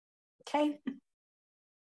Okay.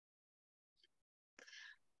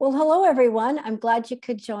 Well, hello, everyone. I'm glad you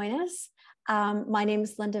could join us. My name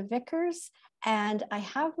is Linda Vickers, and I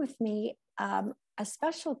have with me a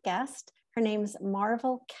special guest. Her name is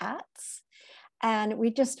Katz, and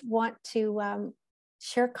we just want to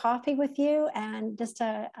share coffee with you and just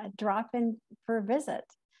a drop in for a visit.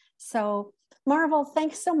 So, Marvel,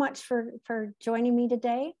 thanks so much for joining me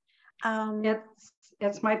today.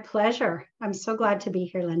 It's my pleasure. I'm so glad to be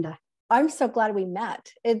here, Linda. I'm so glad we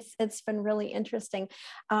met. It's been really interesting.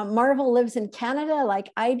 Marvel lives in Canada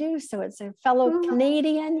like I do, so it's a fellow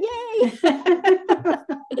Canadian. Yay!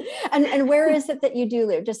 and where is it that you do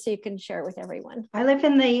live, just so you can share it with everyone? I live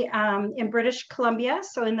in British Columbia,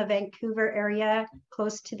 so in the Vancouver area,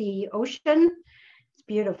 close to the ocean. It's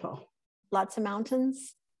beautiful. Lots of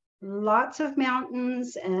mountains. Lots of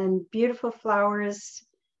mountains and beautiful flowers.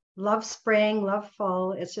 Love spring, love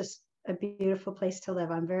fall. It's just a beautiful place to live.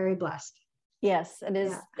 I'm very blessed. Yes, it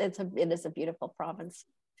is. Yeah. It is a beautiful province.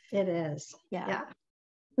 It is. Yeah.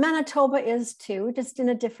 Manitoba is too, just in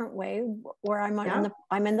a different way. Where I'm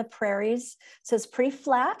I'm in the prairies, so it's pretty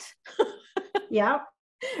flat. Yeah.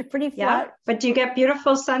 Pretty flat. Yeah. But do you get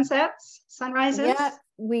beautiful sunsets, sunrises? Yeah,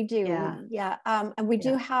 we do. Yeah. And we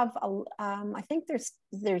do have I think there's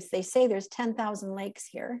they say there's 10,000 lakes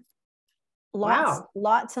here.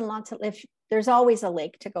 Lots and lots of. There's always a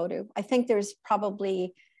lake to go to. I think there's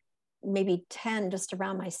probably maybe 10 just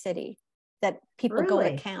around my city that people go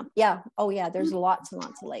to camp. Yeah. Oh yeah. There's lots and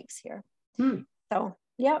lots of lakes here. So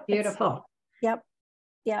yeah. Beautiful. Yep.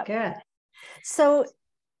 Good. So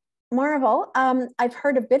Marvel, I've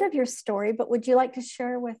heard a bit of your story, but would you like to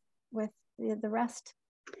share with the rest?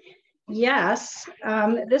 Yes.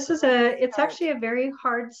 It's actually a very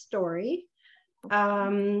hard story.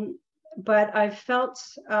 But I felt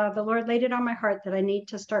the Lord laid it on my heart that I need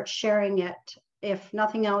to start sharing it, if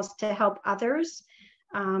nothing else, to help others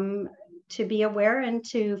to be aware and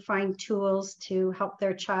to find tools to help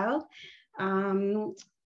their child. My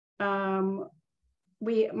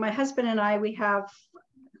husband and I, we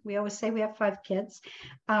always say we have 5 kids.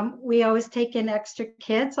 We always take in extra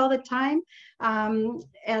kids all the time.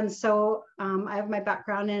 And so I have my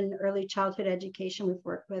background in early childhood education. We've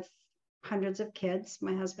worked with hundreds of kids,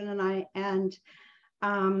 my husband and I, and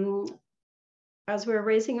as we were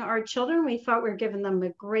raising our children, we thought we were giving them a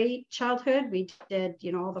great childhood. We did,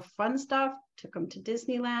 all the fun stuff, took them to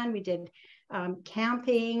Disneyland. We did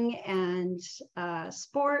camping and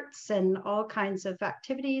sports and all kinds of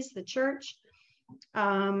activities, the church.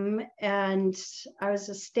 And I was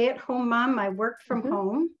a stay-at-home mom. I worked from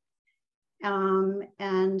home.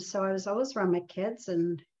 And so I was always around my kids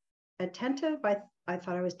and attentive. I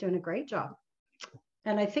thought I was doing a great job,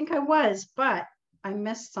 and I think I was, but I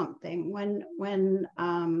missed something. When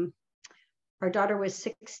our daughter was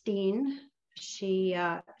 16, she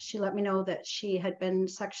let me know that she had been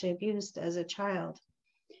sexually abused as a child,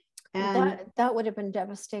 and that would have been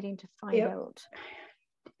devastating to find out.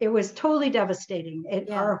 It was totally devastating.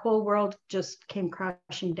 Our whole world just came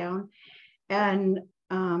crashing down, and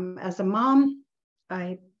as a mom,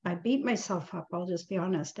 I beat myself up. I'll just be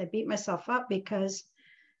honest. I beat myself up because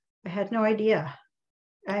I had no idea.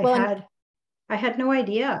 I had no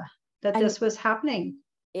idea that this was happening.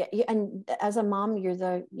 Yeah, and as a mom, you're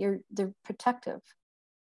the protective.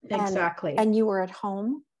 Exactly. And you were at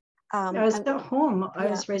home. I was at home. I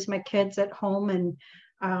was raising my kids at home, and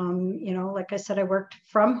like I said, I worked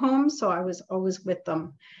from home, so I was always with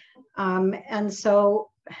them. And so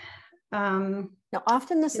now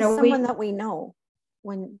often this is someone that we know.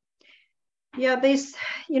 I've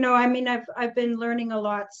been learning a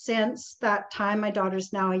lot since that time. My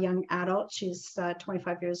daughter's now a young adult. She's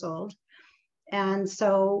 25 years old. And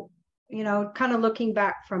so, kind of looking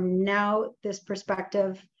back from now, this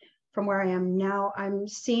perspective from where I am now, I'm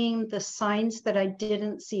seeing the signs that I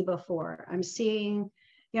didn't see before. I'm seeing,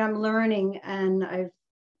 I'm learning, and I've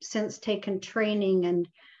since taken training and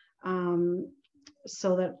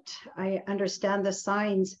so that I understand the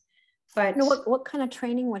signs. But what kind of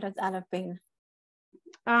training would that have been?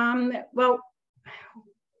 Well,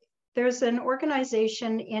 there's an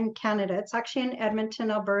organization in Canada. It's actually in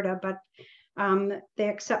Edmonton, Alberta, but they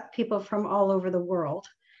accept people from all over the world.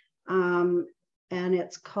 And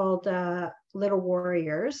it's called Little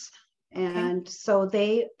Warriors. And so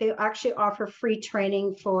they actually offer free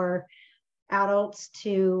training for adults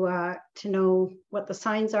to know what the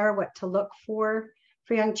signs are, what to look for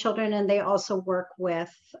young children. And they also work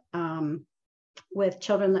with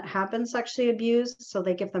children that have been sexually abused. So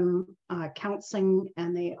they give them counseling,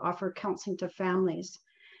 and they offer counseling to families.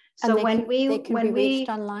 So they can be reached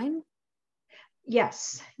online?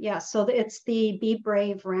 Yes, yes. So it's the Be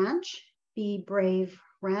Brave Ranch. Be Brave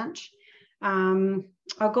Ranch.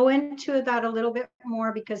 I'll go into that a little bit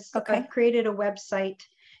more because Okay. I've created a website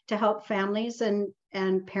to help families and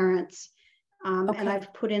parents. Okay. And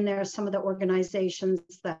I've put in there some of the organizations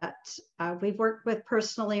that we've worked with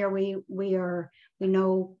personally, or we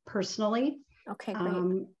know personally. Okay,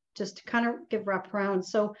 great. Just to kind of give wraparound.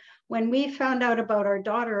 So when we found out about our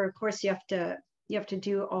daughter, of course, you have to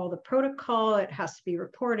do all the protocol. It has to be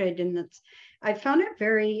reported, and I found it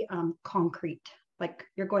very concrete. Like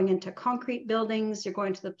you're going into concrete buildings, you're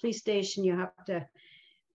going to the police station, you have to,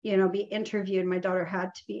 be interviewed. My daughter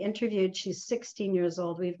had to be interviewed. She's 16 years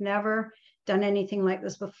old. We've never done anything like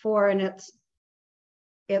this before, and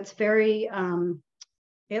it's very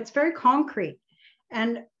concrete.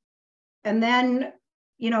 And then,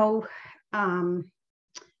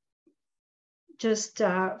 just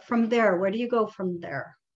from there, where do you go from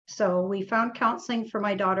there? So we found counseling for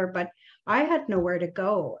my daughter, but I had nowhere to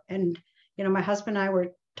go. And, my husband and I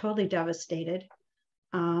were totally devastated.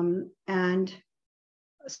 And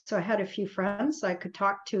so I had a few friends I could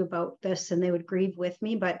talk to about this, and they would grieve with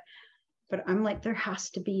me, but I'm like, there has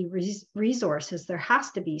to be resources. There has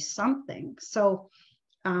to be something. So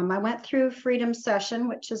I went through Freedom Session,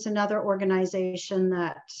 which is another organization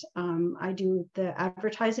that I do the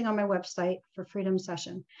advertising on my website for Freedom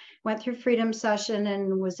Session. Went through Freedom Session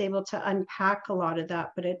and was able to unpack a lot of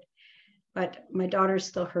that, but my daughter's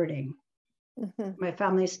still hurting. Mm-hmm. My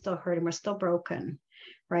family's still hurting. We're still broken,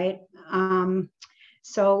 right?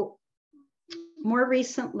 So more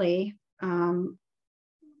recently, I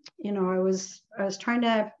was trying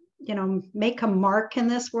to make a mark in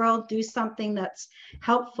this world, do something that's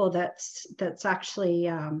helpful, that's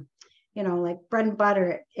actually, like bread and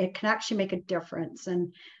butter. It can actually make a difference.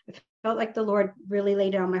 And I felt like the Lord really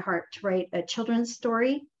laid it on my heart to write a children's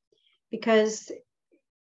story, because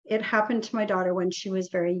it happened to my daughter when she was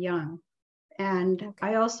very young. And okay.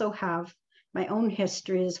 I also have my own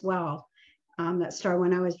history as well. That started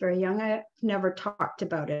when I was very young. I never talked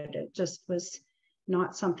about it. It just was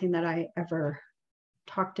not something that I ever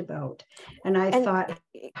talked about. And I thought,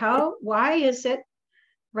 why is it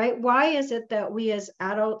that we as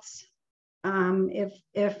adults,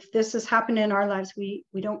 if this has happened in our lives, we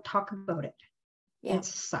don't talk about it? Yeah.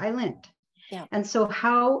 It's silent. Yeah. And so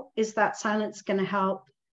how is that silence going to help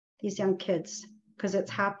these young kids? Because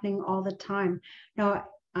it's happening all the time.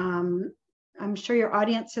 I'm sure your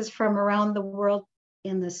audience is from around the world,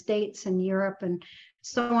 in the States and Europe and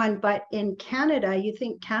so on. But in Canada, you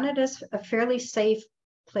think Canada's a fairly safe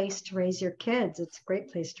place to raise your kids. It's a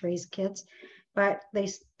great place to raise kids. But the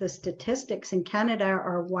statistics in Canada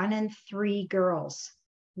are 1 in 3 girls.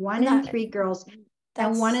 1 in 3 girls.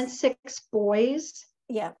 And 1 in 6 boys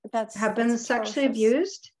have been sexually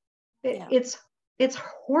abused. It's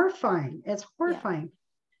horrifying. It's horrifying. Yeah.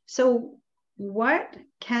 So what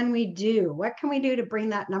can we do? What can we do to bring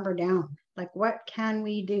that number down? Like, what can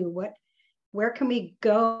we do? Where can we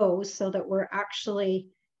go so that we're actually,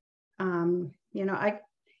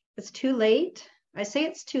 it's too late. I say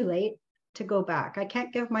it's too late to go back. I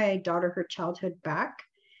can't give my daughter her childhood back,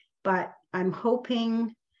 but I'm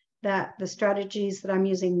hoping that the strategies that I'm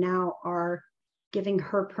using now are giving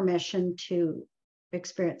her permission to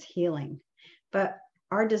experience healing. But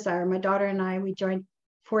our desire, my daughter and I, we joined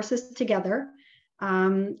forces together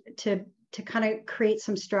to kind of create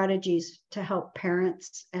some strategies to help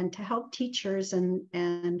parents and to help teachers,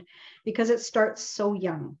 and because it starts so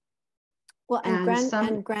young. Well,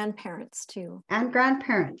 and grandparents too. And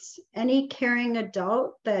grandparents, any caring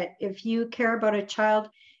adult, that if you care about a child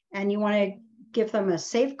and you want to give them a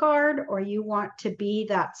safeguard, or you want to be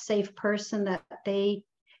that safe person that they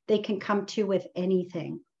can come to with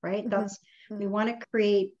anything, right? Mm-hmm. We want to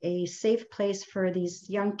create a safe place for these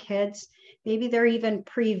young kids. Maybe they're even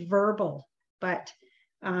pre-verbal, but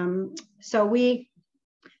so we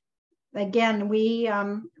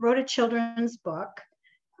wrote a children's book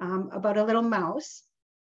about a little mouse,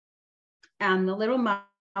 and the little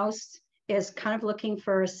mouse is kind of looking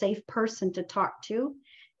for a safe person to talk to,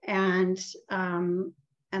 and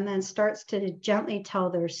then starts to gently tell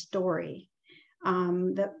their story,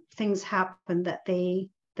 that things happened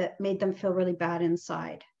that made them feel really bad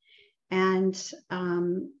inside. And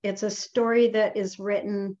it's a story that is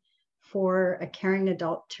written for a caring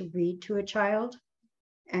adult to read to a child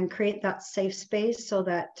and create that safe space, so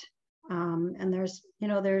that and there's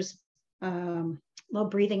little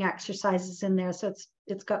breathing exercises in there, so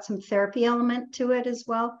it's got some therapy element to it as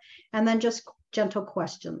well. And then just gentle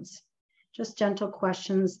questions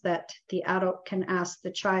that the adult can ask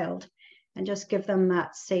the child, and just give them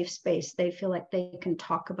that safe space. They feel like they can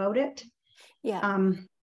talk about it. Yeah.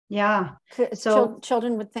 Yeah. So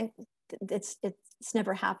children would think it's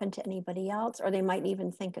never happened to anybody else, or they might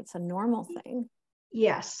even think it's a normal thing.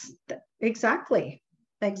 Yes, exactly.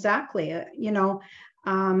 Exactly.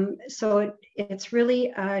 So it's really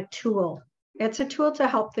a tool. It's a tool to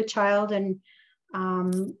help the child and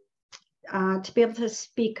to be able to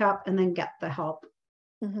speak up and then get the help.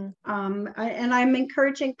 Mm-hmm. And I'm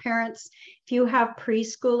encouraging parents, if you have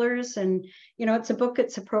preschoolers, and it's a book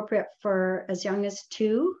that's appropriate for as young as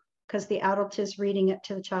 2, because the adult is reading it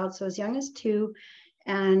to the child, so as young as 2.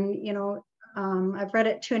 And I've read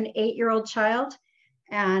it to an 8-year-old child,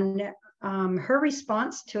 and her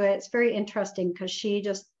response to it, it's very interesting, because she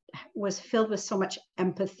just was filled with so much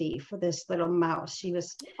empathy for this little mouse. She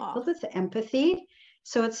was filled with empathy.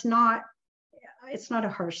 So it's not a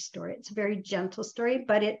harsh story. It's a very gentle story,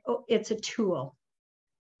 but it's a tool.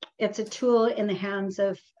 It's a tool in the hands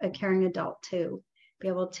of a caring adult to be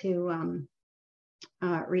able to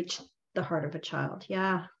reach the heart of a child.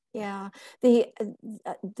 Yeah. Yeah.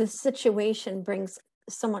 The situation brings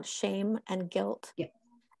so much shame and guilt. Yeah.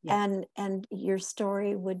 Yeah. And your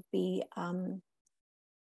story would be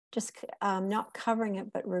just not covering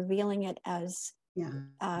it, but revealing it as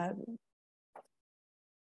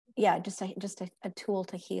just a tool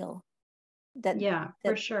to heal.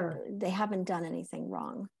 For sure. They haven't done anything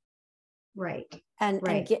wrong. Right.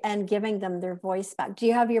 And giving them their voice back. Do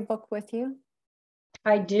you have your book with you?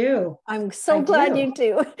 I do. I'm so glad you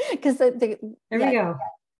do, because there we go.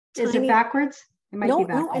 Is it backwards? It might be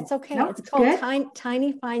backwards. No, it's okay. No, it's called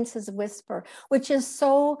Tiny Finds His Whisper, which is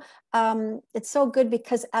so it's so good,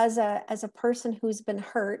 because as a person who's been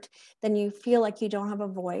hurt, then you feel like you don't have a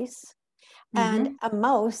voice. Mm-hmm. And a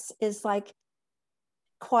mouse is like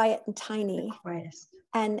quiet and tiny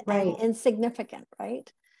and insignificant,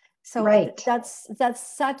 right? So that's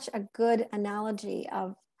such a good analogy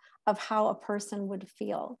of how a person would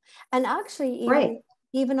feel. And actually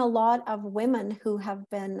even a lot of women who have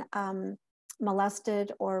been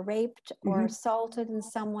molested or raped or assaulted in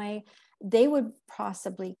some way, they would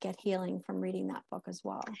possibly get healing from reading that book as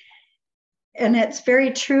well. And it's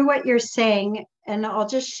very true what you're saying. And I'll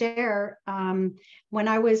just share, when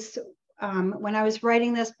I was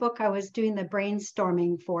writing this book, I was doing the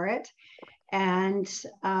brainstorming for it. And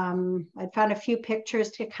I found a few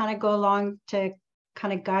pictures to kind of go along to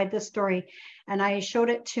kind of guide the story. And I showed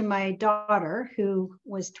it to my daughter, who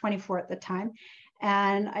was 24 at the time.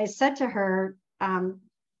 And I said to her,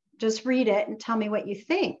 just read it and tell me what you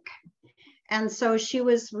think. And so she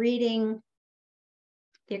was reading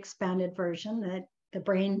the expanded version,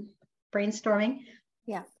 the brainstorming.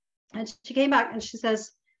 Yeah. And she came back and she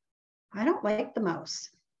says, I don't like the mouse.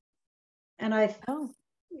 And I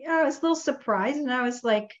was a little surprised. And I was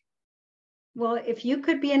like, well, if you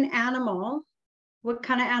could be an animal, what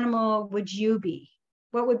kind of animal would you be?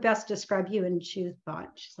 What would best describe you? And she's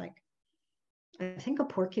like, I think a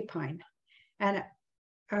porcupine. And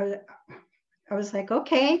I was like,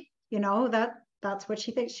 okay, that's what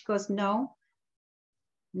she thinks. She goes, no.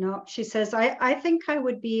 She says, I think I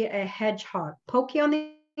would be a hedgehog, pokey on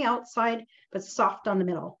the outside, but soft on the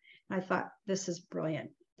middle. And I thought, this is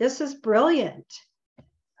brilliant.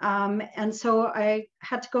 And so I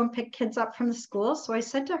had to go and pick kids up from the school. So I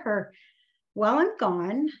said to her, while I'm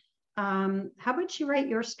gone, how about you write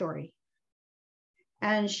your story?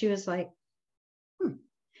 And she was like,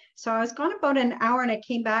 So I was gone about an hour, and I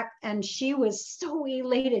came back, and she was so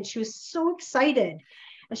elated. She was so excited.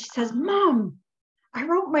 And she says, Mom, I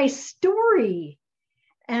wrote my story.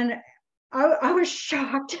 And I was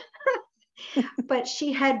shocked. But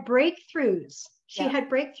she had breakthroughs. She had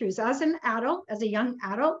breakthroughs as an adult, as a young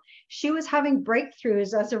adult. She was having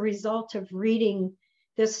breakthroughs as a result of reading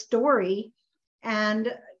this story.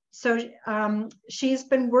 And so she's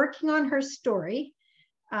been working on her story.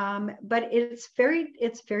 But it's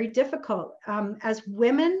very difficult. As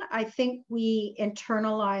women, I think we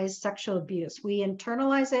internalize sexual abuse. We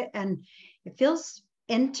internalize it, and it feels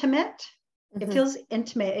intimate. It feels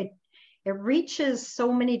intimate. It reaches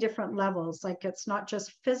so many different levels. Like, it's not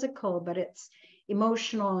just physical, but it's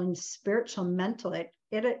emotional and spiritual, mental. It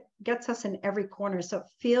gets us in every corner. So it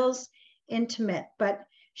feels intimate. But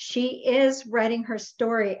she is writing her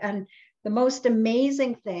story, and the most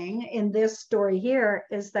amazing thing in this story here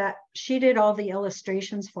is that she did all the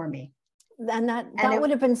illustrations for me. And that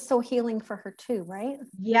would have been so healing for her too, right?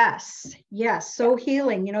 Yes. So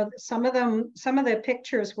healing. Some of the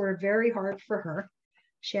pictures were very hard for her.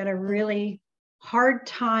 She had a really hard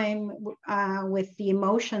time with the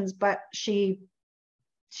emotions, but she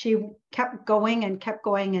kept going and kept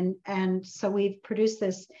going. And so we've produced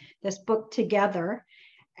this book together.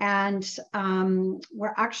 And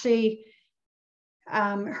we're actually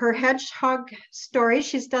her hedgehog story.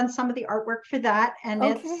 She's done some of the artwork for that, and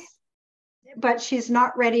Okay. but she's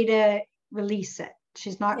not ready to release it.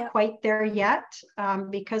 She's not Yep. quite there yet,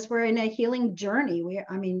 because we're in a healing journey.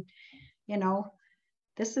 I mean, you know,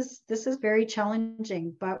 this is very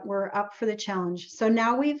challenging, but we're up for the challenge. So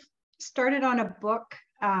now we've started on a book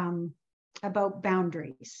about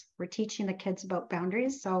boundaries. We're teaching the kids about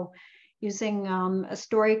boundaries. So using a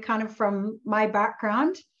story kind of from my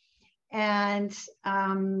background, and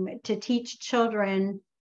to teach children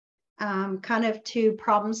kind of to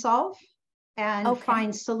problem solve and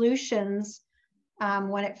find solutions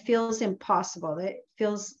when it feels impossible. It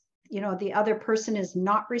feels, the other person is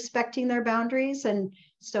not respecting their boundaries. And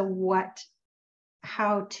so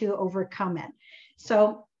how to overcome it.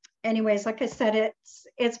 So anyways, like I said,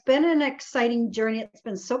 it's been an exciting journey. It's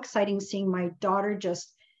been so exciting seeing my daughter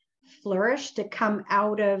just flourish, to come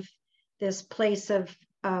out of this place of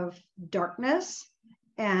darkness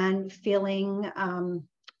and feeling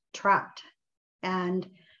trapped and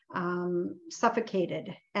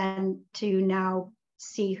suffocated, and to now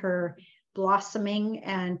see her blossoming.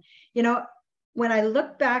 And when I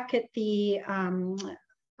look back at the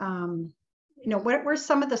what were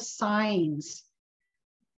some of the signs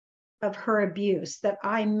of her abuse that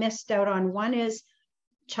I missed out on? One is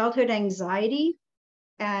childhood anxiety,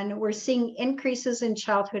 and we're seeing increases in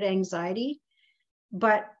childhood anxiety.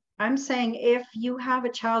 But I'm saying, if you have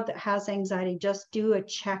a child that has anxiety, just do a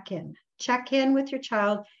check-in with your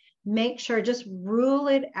child. Make sure, just rule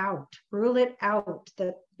it out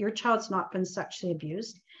that your child's not been sexually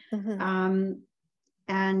abused. And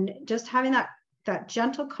just having that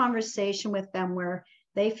gentle conversation with them where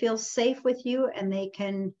they feel safe with you and they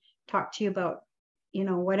can talk to you about,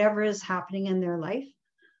 whatever is happening in their life.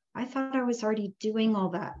 I thought I was already doing all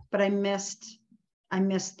that, but I missed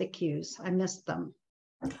the cues. I missed them.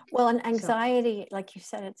 Well, and anxiety, like you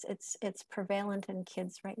said, it's prevalent in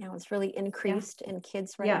kids right now. It's really increased in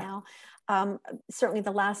kids right now. Certainly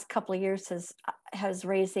the last couple of years has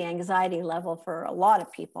raised the anxiety level for a lot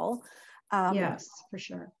of people. Yes, for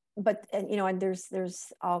sure. But and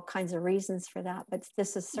there's all kinds of reasons for that. But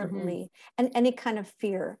this is certainly, and any kind of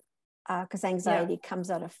fear, because anxiety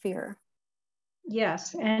comes out of fear.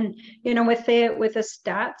 Yes, and with the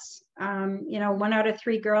stats, 1 out of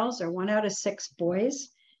 3 girls or 1 out of 6 boys,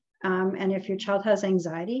 and if your child has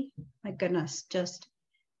anxiety, my goodness, just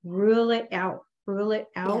rule it out.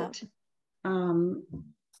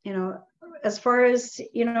 As far as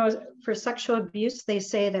for sexual abuse, they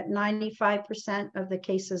say that 95% of the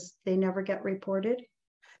cases, they never get reported.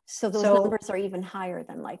 So those numbers are even higher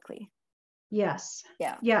than likely. Yes.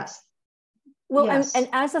 Yeah. Yes. Well, and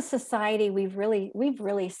as a society, we've really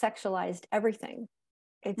sexualized everything.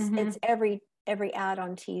 It's every ad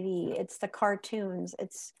on TV. It's the cartoons.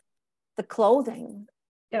 It's the clothing.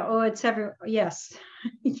 Yeah. Oh, it's yes.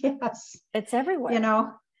 Yes. It's everywhere.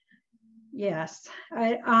 Yes.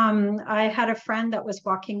 I had a friend that was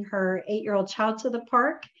walking her 8-year-old child to the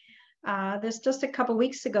park. This just a couple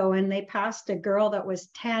weeks ago, and they passed a girl that was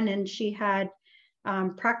 10, and she had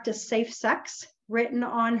practiced safe sex written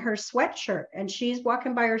on her sweatshirt, and she's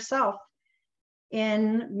walking by herself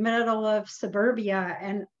in middle of suburbia,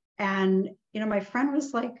 and my friend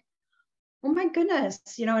was like, oh my goodness,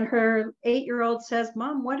 and her 8-year-old says,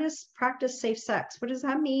 Mom, what is practice safe sex? What does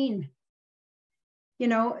that mean?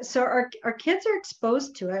 So our kids are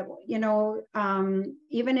exposed to it.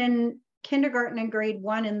 Even in kindergarten and grade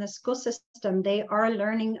 1 in the school system, they are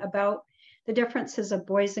learning about the differences of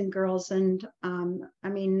boys and girls. And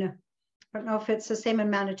I don't know if it's the same in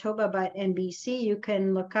Manitoba, but in BC, you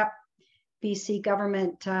can look up BC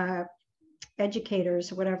government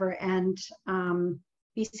educators or whatever, and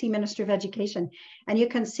BC Ministry of Education. And you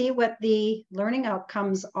can see what the learning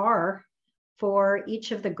outcomes are for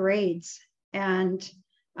each of the grades, and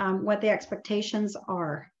what the expectations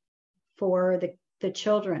are for the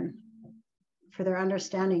children, for their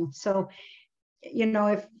understanding. So,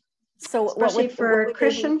 especially for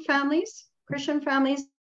Christian families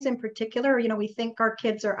in particular, we think our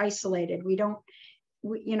kids are isolated. We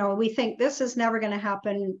think this is never going to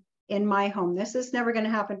happen in my home. This is never going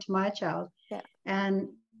to happen to my child. Yeah. And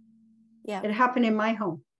it happened in my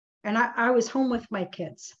home. And I was home with my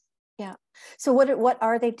kids. Yeah. So what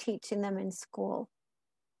are they teaching them in school?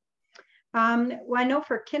 Well, I know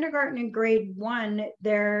for kindergarten and grade 1,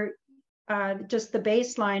 they're just the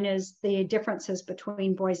baseline is the differences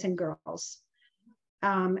between boys and girls.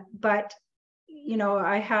 But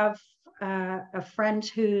I have a friend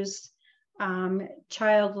whose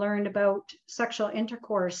child learned about sexual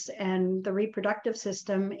intercourse and the reproductive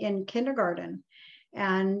system in kindergarten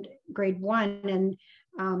and grade 1. And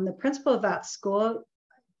The principal of that school,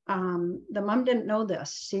 the mom didn't know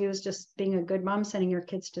this. She was just being a good mom, sending her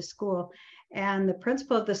kids to school. And the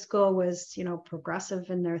principal of the school was, progressive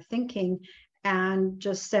in their thinking, and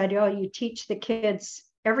just said, oh, you teach the kids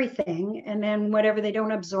everything, and then whatever they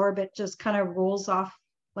don't absorb, it just kind of rolls off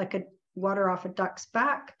like a water off a duck's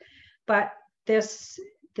back. But this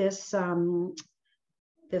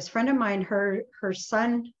friend of mine, her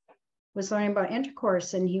son was learning about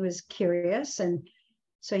intercourse, and he was curious, and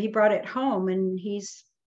so he brought it home, and he's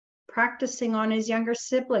practicing on his younger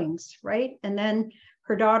siblings, right? And then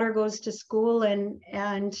her daughter goes to school,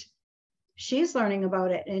 and she's learning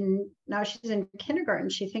about it, and now she's in kindergarten.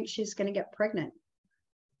 She thinks she's going to get pregnant.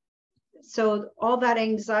 So all that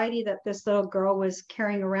anxiety that this little girl was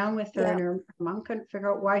carrying around with her, and her mom couldn't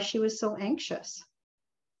figure out why she was so anxious.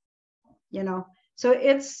 So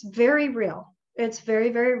it's very real. It's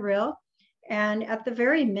very, very real. And at the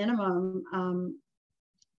very minimum,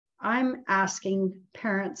 I'm asking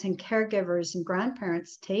parents and caregivers and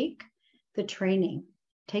grandparents, take the training.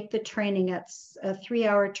 It's a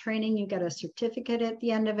 3-hour training. You get a certificate at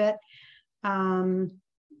the end of it. And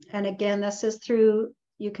again, this is through,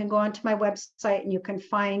 you can go onto my website and you can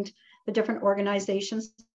find the different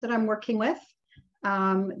organizations that I'm working with,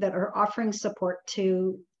 that are offering support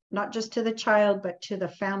to not just to the child, but to the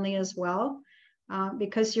family as well.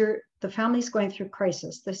 Because the family's going through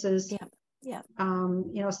crisis. This is,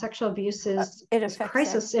 sexual abuse is it affects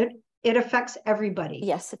crisis. It affects everybody.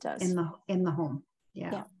 Yes, it does. In the home.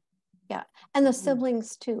 Yeah. And the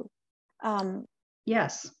siblings too.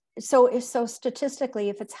 Yes. So statistically,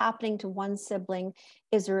 if it's happening to one sibling,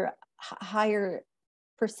 is there a higher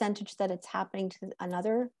percentage that it's happening to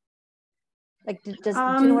another? Like, do you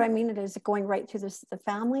know what I mean? Is it going right through the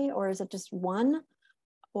family, or is it just one?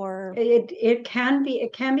 Or it can be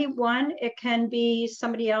one, it can be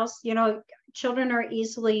somebody else. Children are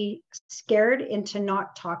easily scared into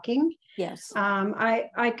not talking. Yes.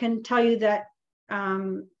 I can tell you that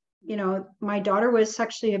my daughter was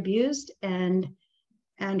sexually abused, and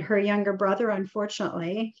her younger brother,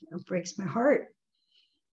 unfortunately, it breaks my heart,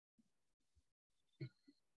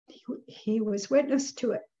 he was witness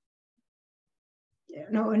to it.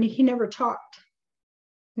 And he never talked.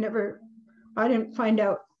 I didn't find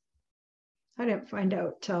out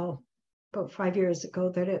till about 5 years ago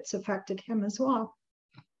that it's affected him as well.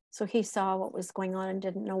 So he saw what was going on and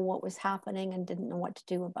didn't know what was happening and didn't know what to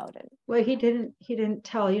do about it. Well, he didn't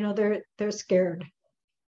tell. They're scared.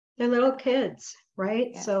 They're little kids,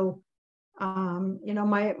 right? Yeah. So,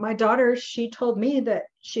 my daughter, she told me that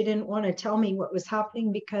she didn't want to tell me what was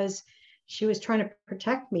happening because she was trying to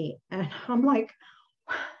protect me. And I'm like,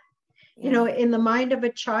 in the mind of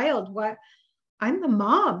a child, what? I'm the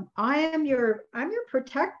mom. I'm your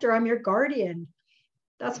protector. I'm your guardian.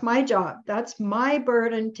 That's my job. That's my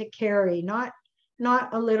burden to carry, not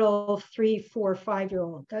a little 3, 4,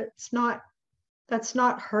 5-year-old. That's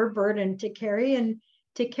not her burden to carry, and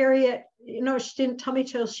to carry it, she didn't tell me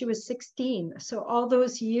till she was 16. So all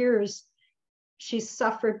those years she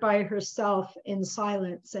suffered by herself in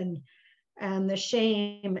silence, and the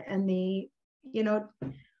shame and the,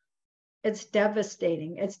 it's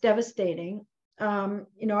devastating. It's devastating.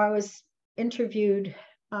 I was interviewed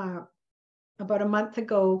about a month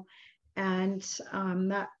ago, and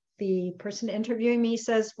that the person interviewing me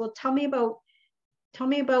says, well, tell me about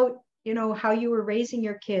how you were raising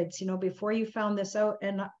your kids, before you found this out.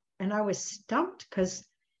 And I was stumped, because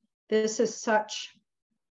this is such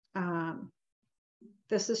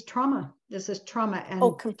this is trauma.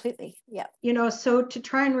 And completely. Yeah. So to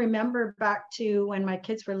try and remember back to when my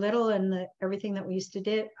kids were little and everything that we used to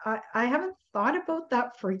do, I haven't thought about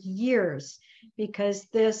that for years, because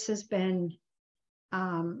this has been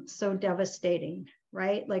so devastating,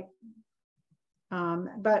 right? Like,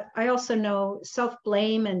 but I also know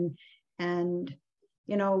self-blame and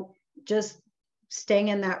just staying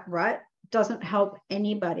in that rut doesn't help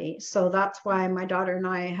anybody. So that's why my daughter and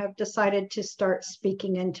I have decided to start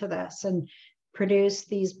speaking into this and produce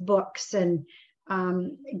these books and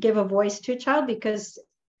give a voice to a child, because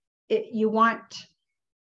you want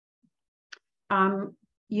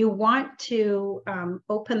to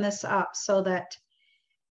open this up so that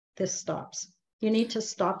this stops. You need to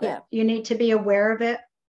stop it. You need to be aware of it,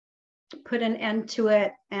 put an end to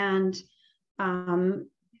it, and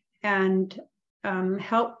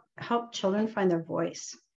help children find their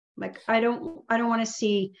voice. Like, I don't want to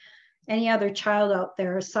see any other child out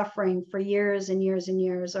there suffering for years and years and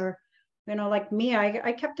years, or like me,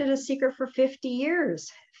 I kept it a secret for 50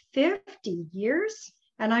 years,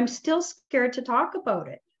 and I'm still scared to talk about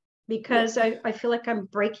it, because I feel like I'm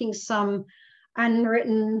breaking some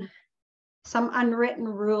unwritten some unwritten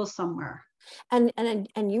rule somewhere. And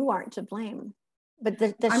you aren't to blame, but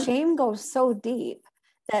the shame goes so deep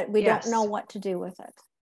that we don't know what to do with it.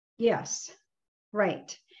 Yes,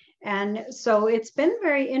 right. And so it's been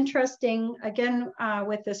very interesting, again,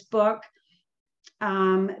 with this book,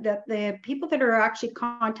 that the people that are actually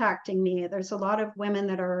contacting me, there's a lot of women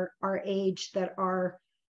that are our age that are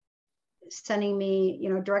sending me,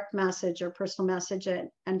 you know, direct message or personal message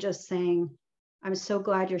and just saying, I'm so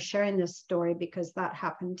glad you're sharing this story because that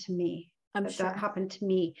happened to me. That happened to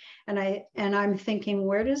me. And I'm thinking,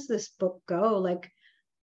 where does this book go? Like,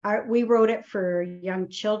 we wrote it for young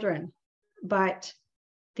children, but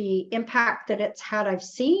the impact that it's had, I've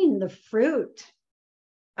seen the fruit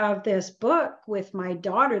of this book with my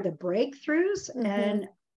daughter, the breakthroughs,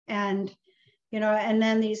 and you know, and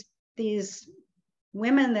then these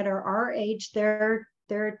women that are our age, they're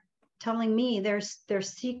telling me their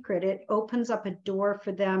secret. It opens up a door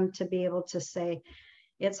for them to be able to say,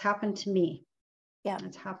 it's happened to me. Yeah,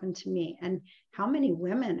 it's happened to me. And how many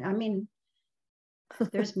women? I mean,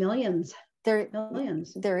 there's millions.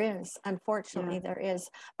 Millions. There is, unfortunately, there is.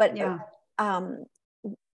 But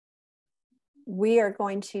we are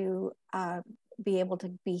going to be able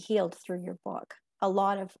to be healed through your book. A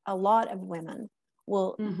lot of women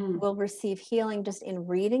will receive healing just in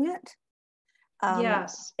reading it.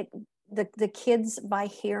 The kids by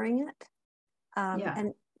hearing it,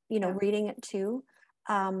 and you know, reading it too.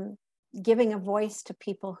 Giving a voice to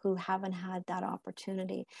people who haven't had that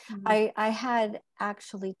opportunity. I had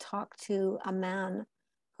actually talked to a man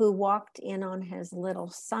who walked in on his little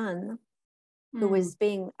son who was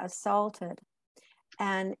being assaulted,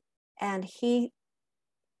 and he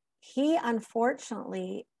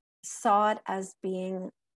unfortunately saw it as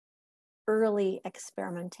being early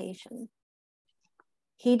experimentation.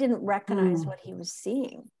 He didn't recognize what he was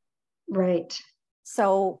seeing. Right.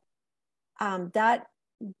 So that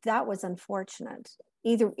was unfortunate.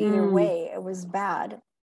 Either way, it was bad.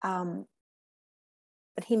 But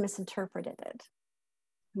he misinterpreted it.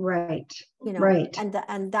 Right. You know, right.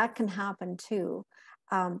 And that can happen too.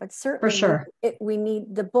 But certainly, for sure, we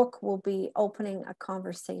need, the book will be opening a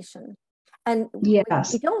conversation. And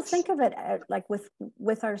yes, we don't think of it like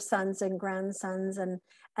with our sons and grandsons and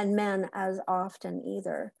men as often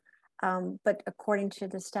either. But according to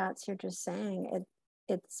the stats you're just saying,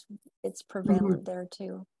 it's prevalent there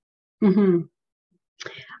too.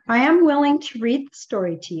 I am willing to read the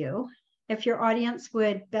story to you if your audience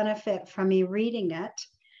would benefit from me reading it.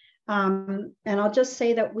 And I'll just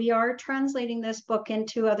say that we are translating this book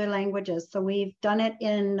into other languages. So we've done it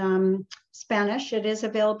in Spanish. It is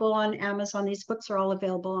available on Amazon. These books are all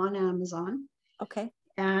available on Amazon. Okay.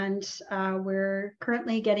 And we're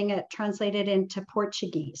currently getting it translated into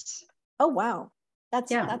Portuguese. Oh, wow.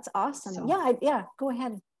 That's awesome. So, yeah, go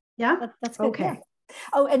ahead. Yeah, that's good. Okay. Yeah.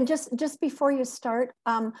 Oh, and just before you start,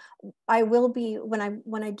 I will be,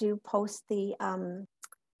 when I do post the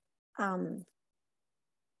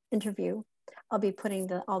interview, I'll be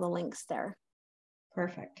putting all the links there.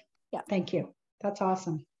 Perfect. Yeah. Thank you. That's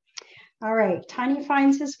awesome. All right. Tiny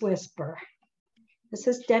finds his whisper. This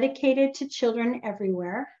is dedicated to children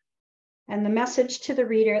everywhere. And the message to the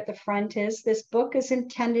reader at the front is, this book is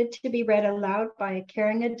intended to be read aloud by a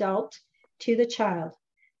caring adult to the child.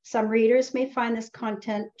 Some readers may find this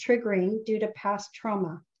content triggering due to past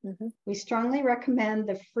trauma. We strongly recommend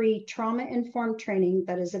the free trauma-informed training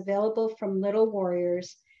that is available from Little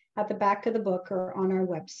Warriors at the back of the book or on our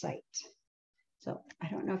website. So I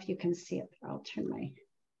don't know if you can see it, but I'll turn my...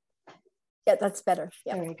 Yeah, that's better.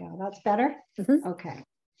 Yep. There we go. That's better? Okay.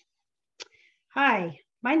 Hi,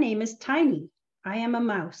 my name is Tiny. I am a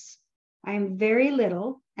mouse. I am very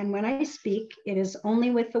little, and when I speak, it is only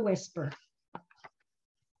with a whisper.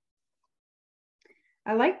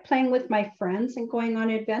 I like playing with my friends and going on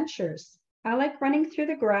adventures. I like running through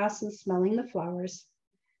the grass and smelling the flowers.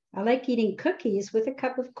 I like eating cookies with a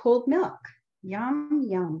cup of cold milk. Yum,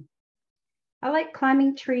 yum. I like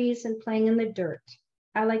climbing trees and playing in the dirt.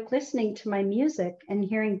 I like listening to my music and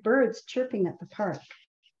hearing birds chirping at the park.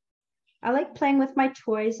 I like playing with my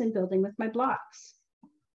toys and building with my blocks.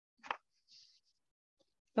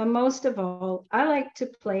 But most of all, I like to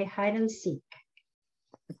play hide and seek.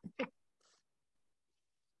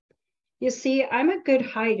 You see, I'm a good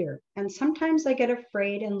hider, and sometimes I get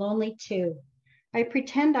afraid and lonely too. I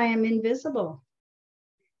pretend I am invisible.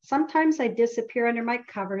 Sometimes I disappear under my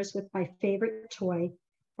covers with my favorite toy,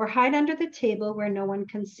 or hide under the table where no one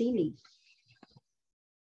can see me.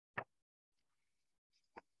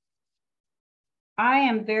 I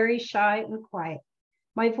am very shy and quiet.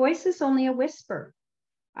 My voice is only a whisper.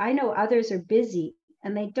 I know others are busy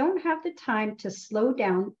and they don't have the time to slow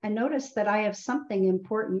down and notice that I have something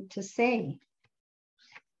important to say.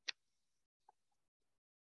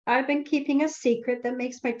 I've been keeping a secret that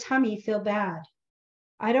makes my tummy feel bad.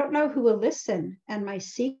 I don't know who will listen, and my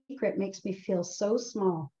secret makes me feel so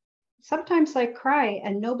small. Sometimes I cry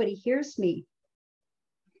and nobody hears me.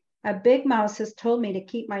 A big mouse has told me to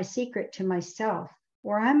keep my secret to myself,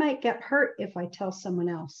 or I might get hurt if I tell someone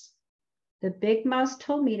else. The big mouse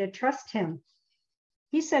told me to trust him.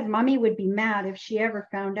 He said Mommy would be mad if she ever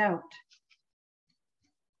found out.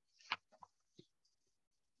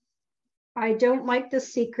 I don't like the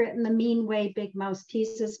secret and the mean way Big Mouse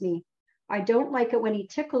teases me. I don't like it when he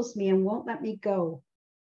tickles me and won't let me go.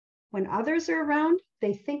 When others are around,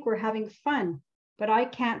 they think we're having fun, but I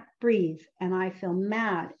can't breathe and I feel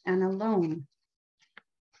mad and alone.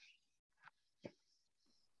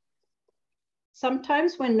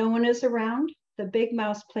 Sometimes when no one is around, the big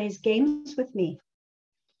mouse plays games with me.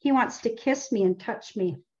 He wants to kiss me and touch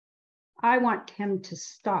me. I want him to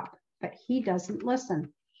stop, but he doesn't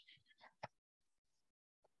listen.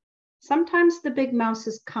 Sometimes the big mouse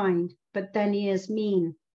is kind, but then he is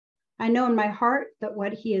mean. I know in my heart that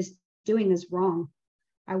what he is doing is wrong.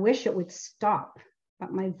 I wish it would stop,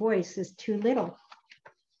 but my voice is too little.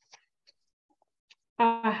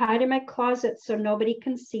 I hide in my closet so nobody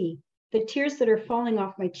can see the tears that are falling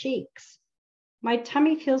off my cheeks. My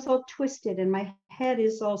tummy feels all twisted and my head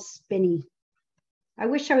is all spinny. I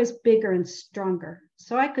wish I was bigger and stronger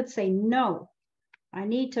so I could say no. I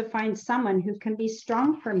need to find someone who can be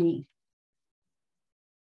strong for me.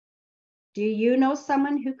 Do you know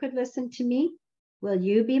someone who could listen to me? Will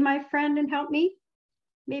you be my friend and help me?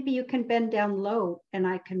 Maybe you can bend down low and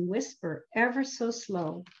I can whisper ever so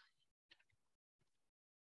slow.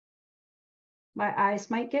 My eyes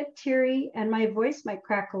might get teary and my voice might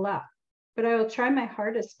crackle up, but I will try my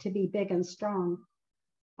hardest to be big and strong.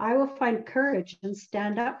 I will find courage and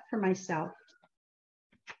stand up for myself.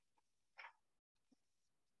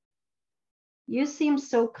 You seem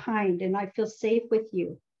so kind and I feel safe with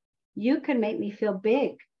you. You can make me feel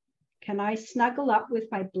big. Can I snuggle up with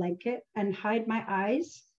my blanket and hide my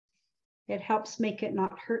eyes? It helps make it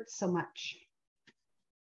not hurt so much.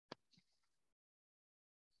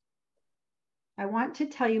 I want to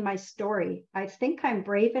tell you my story. I think I'm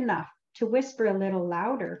brave enough to whisper a little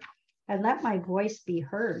louder and let my voice be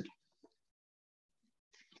heard.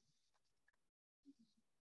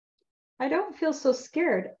 I don't feel so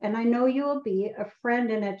scared, and I know you will be a friend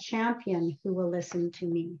and a champion who will listen to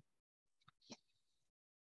me.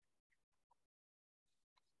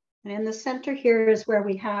 And in the center here is where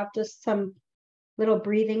we have just some little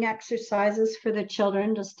breathing exercises for the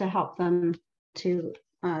children just to help them to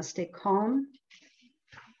stay calm.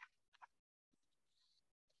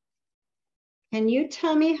 Can you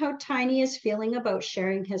tell me how Tiny is feeling about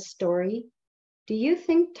sharing his story? Do you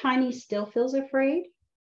think Tiny still feels afraid?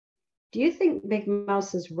 Do you think Big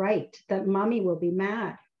Mouse is right that Mommy will be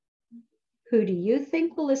mad? Who do you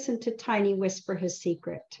think will listen to Tiny whisper his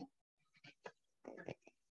secret?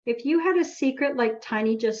 If you had a secret like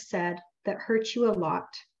Tiny just said that hurt you a lot,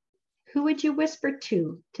 who would you whisper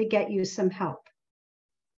to get you some help?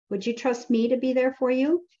 Would you trust me to be there for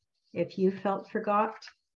you if you felt forgot?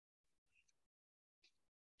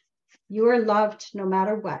 You are loved no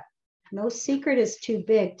matter what. No secret is too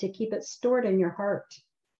big to keep it stored in your heart.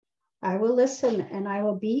 I will listen and I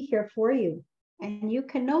will be here for you, and you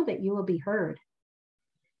can know that you will be heard.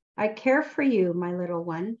 I care for you, my little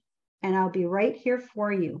one, and I'll be right here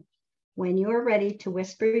for you. When you are ready to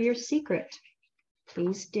whisper your secret,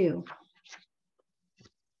 please do.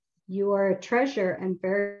 You are a treasure and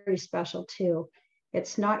very special too.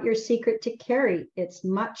 It's not your secret to carry. It's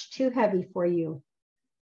much too heavy for you.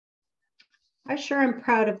 I sure am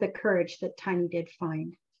proud of the courage that Tiny did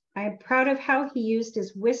find. I am proud of how he used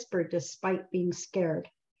his whisper despite being scared.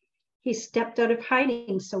 He stepped out of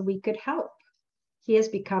hiding so we could help. He has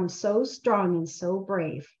become so strong and so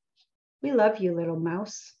brave. We love you, little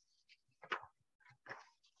mouse.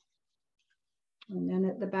 And then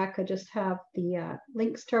at the back, I just have the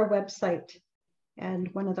links to our website and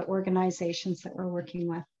one of the organizations that we're working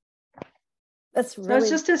with. That's So really, it's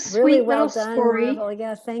just a sweet really well little done, story. Marvel.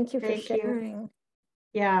 Yeah, thank you for sharing.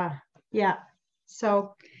 Yeah.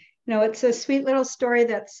 So, it's a sweet little story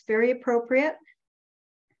that's very appropriate,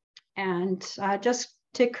 and just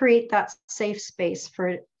to create that safe space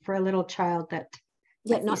for a little child that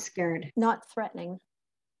might be scared. Not threatening.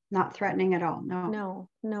 Not threatening at all. No.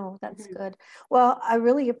 No, that's good. Well, I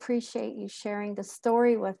really appreciate you sharing the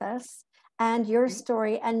story with us and your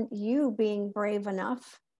story, and you being brave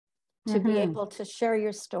enough to be able to share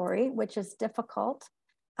your story, which is difficult.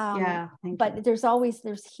 Yeah. But there's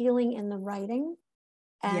healing in the writing,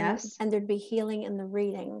 and Yes. and there'd be healing in the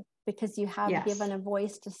reading, because you have Yes. given a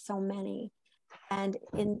voice to so many. And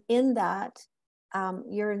in that,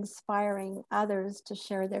 you're inspiring others to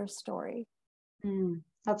share their story.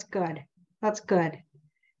 That's good. That's good.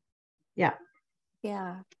 Yeah.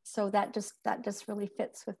 Yeah. So that just really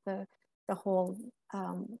fits with the whole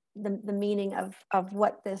the meaning of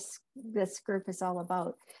what this group is all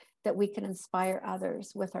about, that we can inspire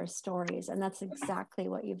others with our stories. And that's exactly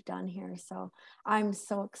what you've done here. So I'm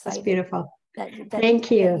so excited. That's beautiful. That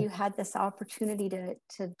Thank you. that you had this opportunity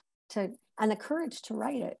to and the courage to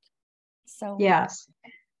write it. So yes.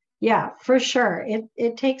 Yeah, for sure.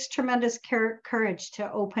 It takes tremendous courage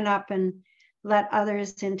to open up and let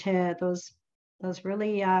others into those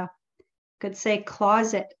really could say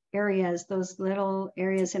closet areas, those little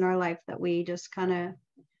areas in our life that we just kind of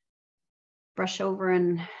brush over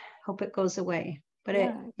and hope it goes away.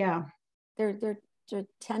 But they're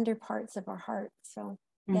tender parts of our heart. So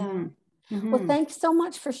yeah. Mm-hmm. Well, thanks so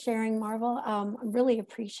much for sharing, Marvel. I really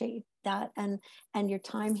appreciate that and your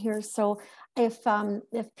time here. So if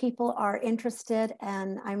people are interested,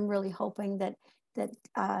 and I'm really hoping that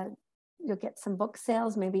you'll get some book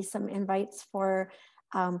sales, maybe some invites for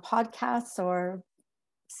podcasts or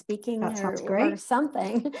speaking or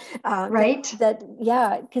something. Right.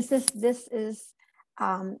 Because this is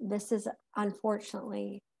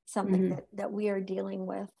unfortunately something that we are dealing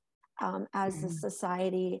with as a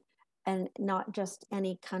society, and not just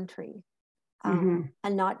any country, and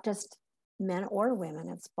not just men or women,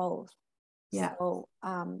 it's both. Yeah. So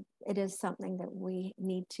it is something that we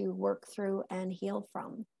need to work through and heal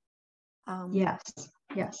from. Yes.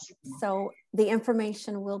 So the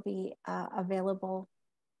information will be available,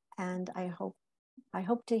 and I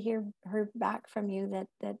hope to hear back from you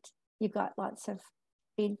that you got lots of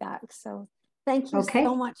feedback. So thank you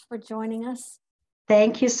so much for joining us.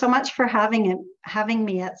 Thank you so much for having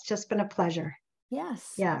me. It's just been a pleasure.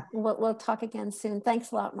 Yes. Yeah. We'll talk again soon.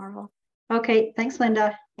 Thanks a lot, Marvel. Okay. Thanks,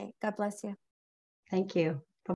 Linda. Okay. God bless you. Thank you.